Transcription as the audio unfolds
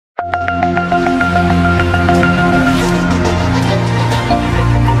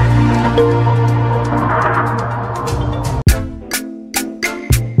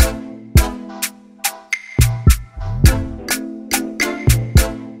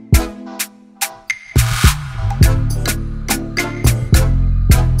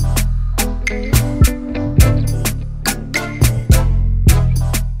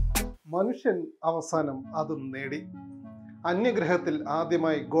മനുഷ്യൻ അവസാനം അതും നേടി. അന്യഗ്രഹത്തിൽ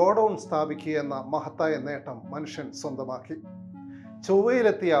ആദ്യമായി ഗോഡൌൺ സ്ഥാപിക്കുക എന്ന മഹത്തായ നേട്ടം മനുഷ്യൻ സ്വന്തമാക്കി.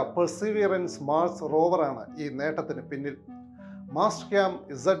 ചൊവ്വയിലെത്തിയ പെർസിവിയറൻസ് മാർസ് റോവറാണ് ഈ നേട്ടത്തിന് പിന്നിൽ. മാസ്റ്റർക്യാം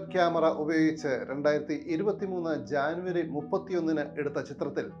Z ക്യാമറ ഉപയോഗിച്ച് 2023 ജാനുവരി 31 എടുത്ത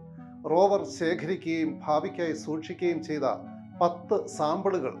ചിത്രത്തിൽ റോവർ ശേഖരിക്കുകയും ഭാവിക്കായി സൂക്ഷിക്കുകയും ചെയ്ത 10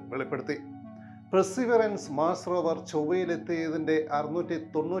 സാമ്പിളുകൾ വെളിപ്പെടുത്തി. പെർസിവിയറൻസ് മാർസ് റോവർ ചൊവ്വയിലെത്തിയതിൻ്റെ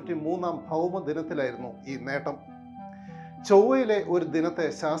 693 ഭൗമദിനത്തിലായിരുന്നു ഈ നേട്ടം. ചൊവ്വയിലെ ഒരു ദിനത്തെ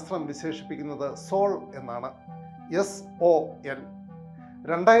ശാസ്ത്രം വിശേഷിപ്പിക്കുന്നത് സോൾ എന്നാണ്. SOL.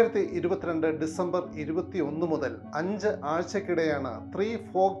 2022 ഡിസംബർ 21 മുതൽ 5 ആഴ്ചക്കിടെയാണ് 3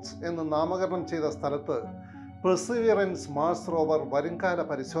 ഫോക്സ് എന്ന് നാമകരണം ചെയ്ത സ്ഥലത്ത് പെർസിവിയറൻസ് മാർസ് റോവർ വരുംകാല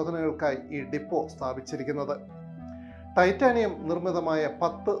പരിശോധനകൾക്കായി ഈ ഡിപ്പോ സ്ഥാപിച്ചിരിക്കുന്നത്. ടൈറ്റാനിയം നിർമ്മിതമായ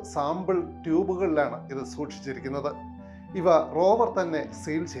 10 സാമ്പിൾ ട്യൂബുകളിലാണ് ഇത് സൂക്ഷിച്ചിരിക്കുന്നത്. ഇവ റോവർ തന്നെ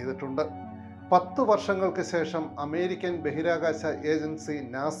സീൽ ചെയ്തിട്ടുണ്ട്. 10 വർഷങ്ങൾക്ക് ശേഷം അമേരിക്കൻ ബഹിരാകാശ agency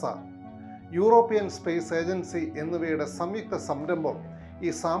NASA, European space agency എന്നിവയുടെ സംയുക്ത സംരംഭം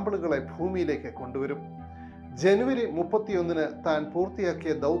ഈ സാമ്പിളുകളെ ഭൂമിയിലേക്ക് കൊണ്ടുവരും. ജനുവരി 31 താൻ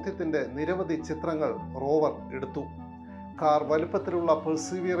പൂർത്തിയാക്കിയ ദൗത്യത്തിൻ്റെ നിരവധി ചിത്രങ്ങൾ റോവർ എടുത്തു. കാർ വലുപ്പത്തിലുള്ള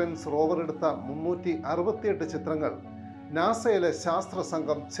പെർസിവിയറൻസ് റോവർ എടുത്ത 368 ചിത്രങ്ങൾ നാസയിലെ ശാസ്ത്ര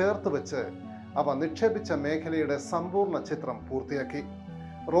സംഘം ചേർത്ത് വെച്ച് അവ നിക്ഷേപിച്ച മേഖലയുടെ സമ്പൂർണ്ണ ചിത്രം പൂർത്തിയാക്കി.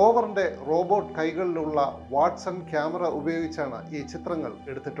 റോവറിൻ്റെ റോബോട്ട് കൈകളിലുള്ള വാട്സൺ ക്യാമറ ഉപയോഗിച്ചാണ് ഈ ചിത്രങ്ങൾ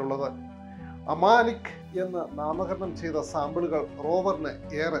എടുത്തിട്ടുള്ളത്. അമാലിക് എന്ന് നാമകരണം ചെയ്ത സാമ്പിളുകൾ റോവറിന്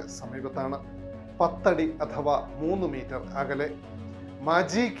ഏറെ സമീപത്താണ്, 10 അടി അഥവാ 3 മീറ്റർ അകലെ.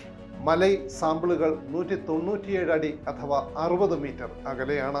 മാജിക് മലൈ സാമ്പിളുകൾ 197 അടി അഥവാ 60 മീറ്റർ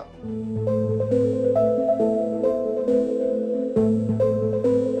അകലെയാണ്.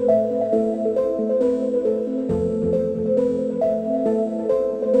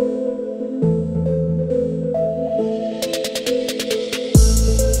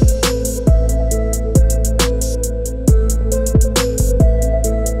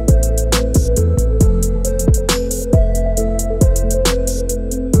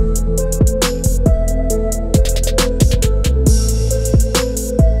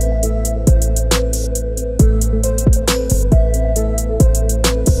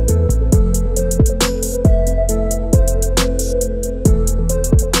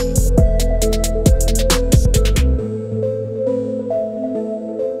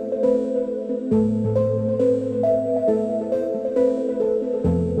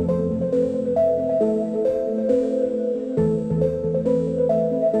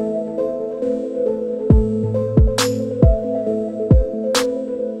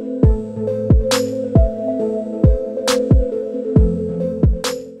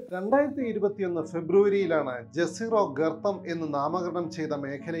 ഫെബ്രുവരിയിലാണ് ജസീറോ ഗർത്തം എന്ന് നാമകരണം ചെയ്ത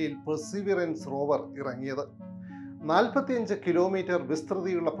മേഖലയിൽ പെർസിവിയറൻസ് റോവർ ഇറങ്ങിയത്. 45 കിലോമീറ്റർ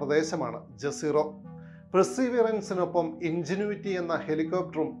വിസ്തൃതിയുള്ള പ്രദേശമാണ് ജസീറോ. പെർസിവിയറൻസിനൊപ്പം ഇൻജെന്യൂറ്റി എന്ന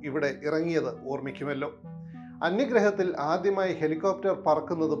ഹെലികോപ്റ്ററും ഇവിടെ ഇറങ്ങിയത് ഓർമ്മിക്കുമല്ലോ. അന്യഗ്രഹത്തിൽ ആദ്യമായി ഹെലികോപ്റ്റർ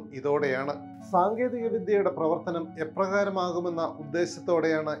പറക്കുന്നതും ഇതോടെയാണ്. സാങ്കേതിക വിദ്യയുടെ പ്രവർത്തനം എപ്രകാരമാകുമെന്ന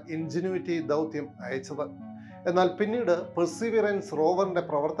ഉദ്ദേശത്തോടെയാണ് ഇൻജെന്യൂറ്റി ദൗത്യം അയച്ചത്. എന്നാൽ പിന്നീട് പെർസിവിയറൻസ് റോവറിന്റെ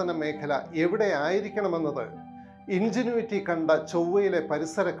പ്രവർത്തന മേഖല എവിടെ ആയിരിക്കണമെന്നത് ഇൻജെന്യൂറ്റി കണ്ട ചൊവ്വയിലെ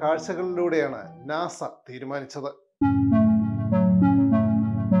പരിസര കാഴ്ചകളിലൂടെയാണ് നാസ തീരുമാനിച്ചത്.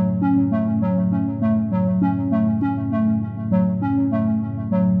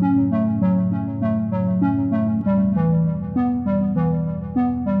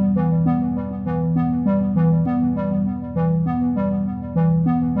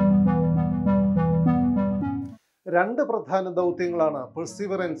 രണ്ട് പ്രധാന ദൗത്യങ്ങളാണ്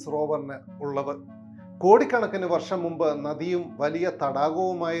പെർസിവിയറൻസ് റോവറിന് ഉള്ളത്. കോടിക്കണക്കിന് വർഷം മുമ്പ് നദിയും വലിയ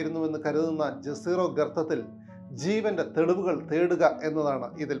തടാകവുമായിരുന്നുവെന്ന് കരുതുന്ന ജസീറോ ഗർത്തത്തിൽ ജീവന്റെ തെളിവുകൾ തേടുക എന്നതാണ്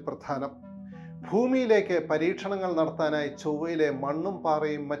ഇതിൽ പ്രധാനം. ഭൂമിയിലേക്ക് പരീക്ഷണങ്ങൾ നടത്താനായി ചൊവ്വയിലെ മണ്ണും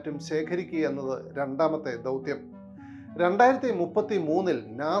പാറയും മറ്റും ശേഖരിക്കുക എന്നത് രണ്ടാമത്തെ ദൗത്യം. 2033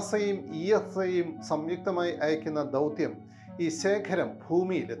 നാസയും ESAയും സംയുക്തമായി അയക്കുന്ന ദൗത്യം ഈ ശേഖരം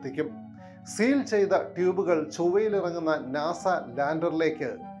ഭൂമിയിലെത്തിക്കും. സീൽ ചെയ്ത ട്യൂബുകൾ ചൊവ്വയിലിറങ്ങുന്ന നാസ ലാൻഡറിലേക്ക്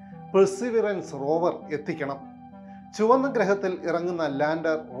പെർസിവിയറൻസ് റോവർ എത്തിക്കണം. ചുവന്ന ഗ്രഹത്തിൽ ഇറങ്ങുന്ന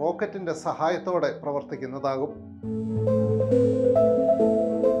ലാൻഡർ റോക്കറ്റിന്റെ സഹായത്തോടെ പ്രവർത്തിക്കുന്നതാകും.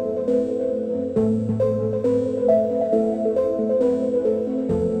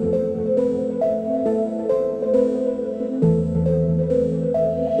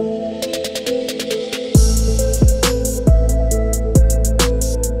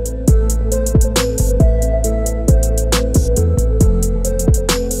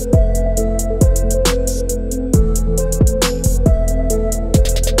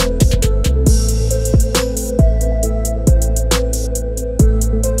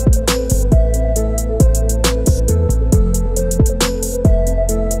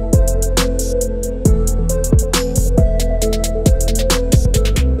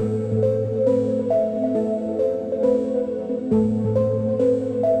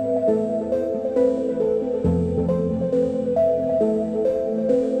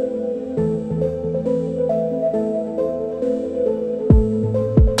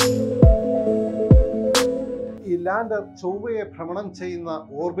 ചൊവ്വയെ ഭ്രമണം ചെയ്യുന്ന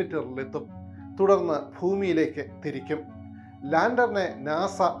ഓർബിറ്ററിലെത്തും. തുടർന്ന് ഭൂമിയിലേക്ക് തിരിക്കും. ലാൻഡറിനെ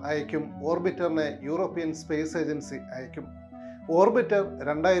നാസ അയക്കും, ഓർബിറ്ററിനെ യൂറോപ്യൻ സ്പേസ് ഏജൻസി അയക്കും. ഓർബിറ്റർ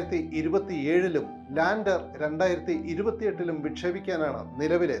 2027-ലും ലാൻഡർ 2028-ലും വിക്ഷേപിക്കാനാണ്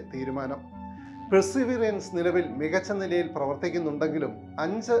നിലവിലെ തീരുമാനം. പെർസിവിയറൻസ് നിലവിൽ മികച്ച നിലയിൽ പ്രവർത്തിക്കുന്നുണ്ടെങ്കിലും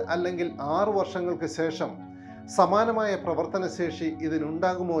 5 അല്ലെങ്കിൽ 6 വർഷങ്ങൾക്ക് ശേഷം സമാനമായ പ്രവർത്തനശേഷി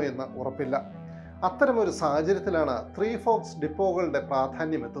ഇതിനുണ്ടാകുമോ എന്ന് ഉറപ്പില്ല. അത്തരമൊരു സാഹചര്യത്തിലാണ് 3 ഫോക്സ് ഡിപ്പോകളുടെ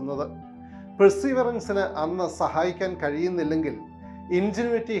പ്രാധാന്യം എത്തുന്നത്. പെർസിവിയറൻസിന് അന്ന് സഹായിക്കാൻ കഴിയുന്നില്ലെങ്കിൽ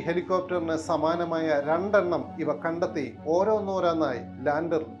ഇൻജെന്യൂറ്റി ഹെലികോപ്റ്ററിന് സമാനമായ 2 എണ്ണം ഇവ കണ്ടെത്തി ഓരോന്നോരോന്നായി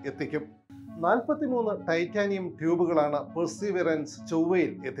ലാൻഡർ എത്തിക്കും. 43 ടൈറ്റാനിയം ട്യൂബുകളാണ് പെർസിവിയറൻസ്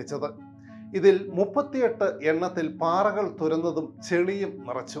ചൊവ്വയിൽ എത്തിച്ചത്. ഇതിൽ 38 എണ്ണത്തിൽ പാറകൾ തുരന്നതും ചെളിയും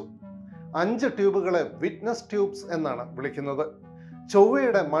നിറച്ചു. 5 ട്യൂബുകളെ വിറ്റ്നസ് ട്യൂബ്സ് എന്നാണ് വിളിക്കുന്നത്.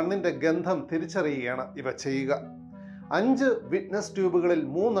 ചൊവ്വയുടെ മണ്ണിന്റെ ഗന്ധം തിരിച്ചറിയുകയാണ് ഇവ ചെയ്യുക. 5 വിറ്റ്നസ് ട്യൂബുകളിൽ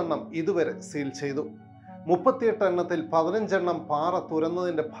 3 എണ്ണം ഇതുവരെ സീൽ ചെയ്തു. 38 എണ്ണത്തിൽ 15 എണ്ണം പാറ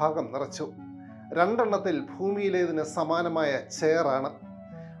തുരന്നതിൻ്റെ ഭാഗം നിറച്ചു. 2 എണ്ണത്തിൽ ഭൂമിയിലേതിന് സമാനമായ ചെയറാണ്.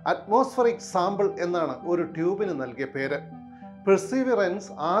 അറ്റ്മോസ്ഫറിക് സാമ്പിൾ എന്നാണ് ഒരു ട്യൂബിന് നൽകിയ പേര്.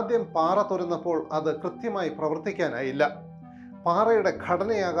 പെർസിവിയറൻസ് ആദ്യം പാറ തുരന്നപ്പോൾ അത് കൃത്യമായി പ്രവർത്തിക്കാനായില്ല. പാറയുടെ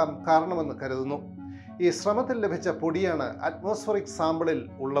ഘടനയാകാം കാരണമെന്ന് കരുതുന്നു. ഈ ശ്രമത്തിൽ ലഭിച്ച പൊടിയാണ് അറ്റ്മോസ്ഫറിക് സാമ്പിളിൽ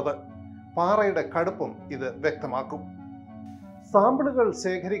ഉള്ളത്. പാറയുടെ കടുപ്പം ഇത് വ്യക്തമാക്കും. സാമ്പിളുകൾ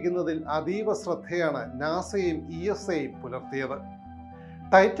ശേഖരിക്കുന്നതിൽ അതീവ ശ്രദ്ധയാണ് നാസയും ESAയും പുലർത്തിയത്.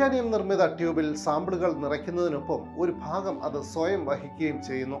 ടൈറ്റാനിയം നിർമ്മിത ട്യൂബിൽ സാമ്പിളുകൾ നിറയ്ക്കുന്നതിനൊപ്പം ഒരു ഭാഗം അത് സ്വയം വഹിക്കുകയും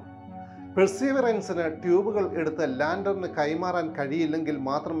ചെയ്യുന്നു. പെർസിവിയറൻസിന് ട്യൂബുകൾ എടുത്ത് ലാൻഡറിന് കൈമാറാൻ കഴിയില്ലെങ്കിൽ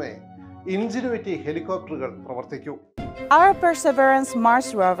മാത്രമേ ഇൻജെന്യൂറ്റി ഹെലികോപ്റ്ററുകൾ പ്രവർത്തിക്കൂ. Our Perseverance Mars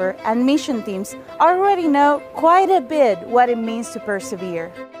rover and mission teams already know quite a bit what it means to persevere.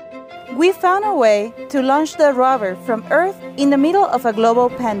 We found a way to launch the rover from Earth in the middle of a global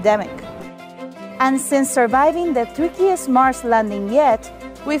pandemic. And since surviving the trickiest Mars landing yet,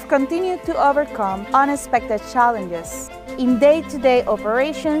 we've continued to overcome unexpected challenges in day-to-day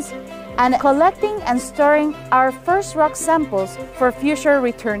operations and collecting and storing our first rock samples for future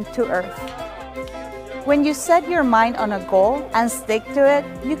return to Earth. When you set your mind on a goal and stick to it,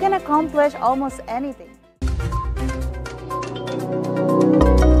 you can accomplish almost anything.